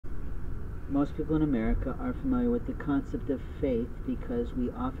Most people in America are familiar with the concept of faith because we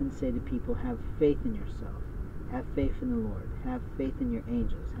often say to people, have faith in yourself, have faith in the Lord, have faith in your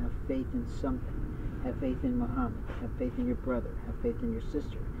angels, have faith in something, have faith in Muhammad, have faith in your brother, have faith in your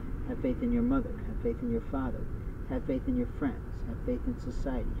sister, have faith in your mother, have faith in your father, have faith in your friends, have faith in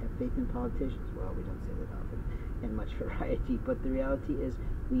society, have faith in politicians. Well, we don't say that often in much variety, but the reality is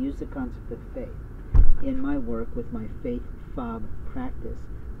we use the concept of faith. In my work with my faith fob practice,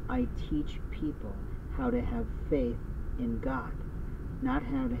 I teach people how to have faith in God, not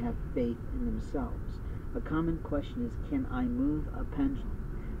how to have faith in themselves. A common question is, can I move a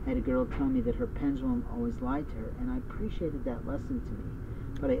pendulum? I had a girl tell me that her pendulum always lied to her, and I appreciated that lesson to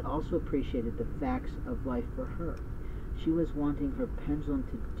me, but I also appreciated the facts of life for her. She was wanting her pendulum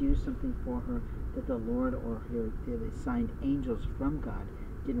to do something for her that the Lord or the assigned angels from God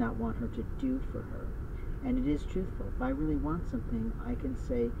did not want her to do for her. And it is truthful. If I really want something, I can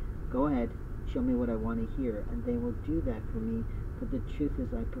say, go ahead, show me what I want to hear, and they will do that for me. But the truth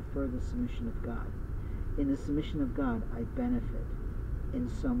is, I prefer the submission of God. In the submission of God, I benefit in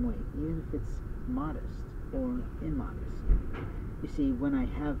some way, even if it's modest or immodest. You see, when I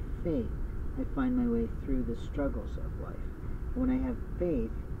have faith, I find my way through the struggles of life. When I have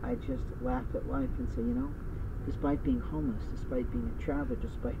faith, I just laugh at life and say, you know, despite being homeless, despite being a traveler,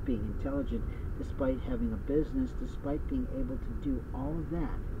 despite being intelligent, despite having a business, despite being able to do all of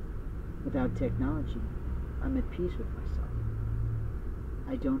that without technology, I'm at peace with myself.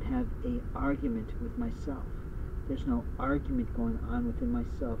 I don't have an argument with myself. There's no argument going on within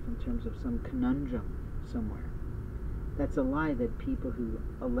myself in terms of some conundrum somewhere. That's a lie that people who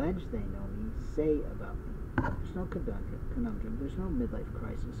allege they know me say about me. There's no conundrum. There's no midlife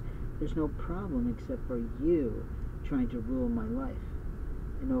crisis. There's no problem except for you trying to rule my life.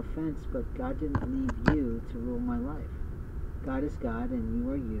 And no offense, but God didn't leave you to rule my life. God is God and you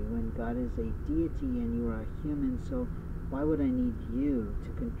are you, and God is a deity and you are a human, so why would I need you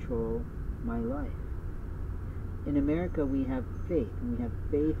to control my life? In America, we have faith, and we have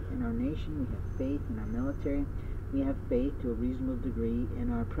faith in our nation, we have faith in our military, we have faith to a reasonable degree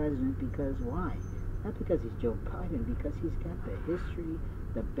in our president, because why? Not because he's Joe Biden, because he's got the history,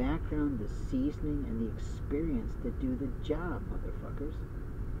 the background, the seasoning, and the experience to do the job, motherfuckers.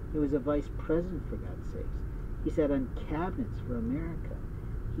 He was a vice president, for God's sakes. He sat on cabinets for America.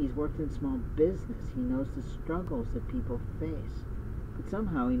 He's worked in small business. He knows the struggles that people face. But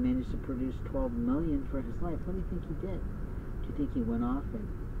somehow he managed to produce $12 million for his life. What do you think he did? Do you think he went off and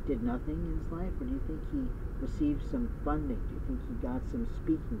did nothing in his life? Or do you think he received some funding? Do you think he got some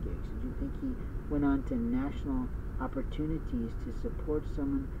speaking gigs? Do you think he went on to national opportunities to support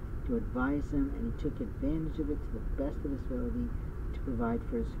someone, to advise them, and he took advantage of it to the best of his ability to provide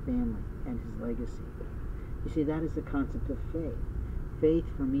for his family and his legacy? You see, that is the concept of faith. Faith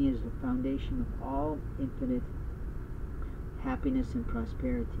for me is the foundation of all infinite happiness and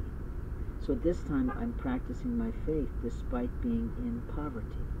prosperity. So at this time, I'm practicing my faith despite being in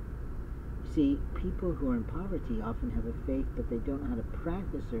poverty. You see, people who are in poverty often have a faith, but they don't know how to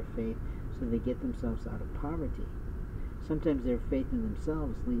practice their faith, so they get themselves out of poverty. Sometimes their faith in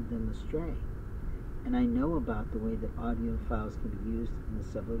themselves leads them astray. And I know about the way that audio files can be used in the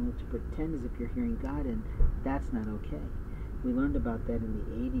subliminal to pretend as if you're hearing God, and that's not okay. We learned about that in the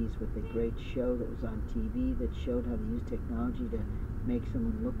 80s with a great show that was on TV that showed how to use technology to make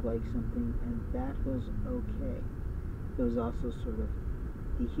someone look like something, and that was okay. It was also sort of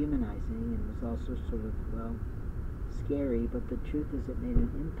dehumanizing, and it was also sort of, well, scary, but the truth is it made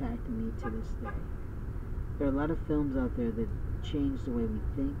an impact on me to this day. There are a lot of films out there that change the way we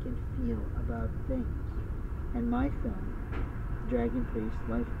think and feel about things. And my film, Dragon Priest,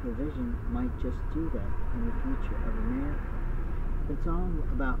 Life Provision, might just do that in the future of America. It's all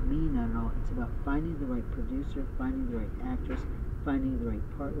about me, not at all. It's about finding the right producer, finding the right actress, finding the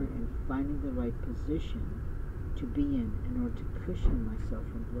right partner, and finding the right position to be in order to cushion myself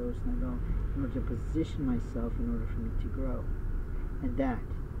from blows, not at all, in order to position myself in order for me to grow. And that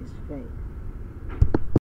is faith.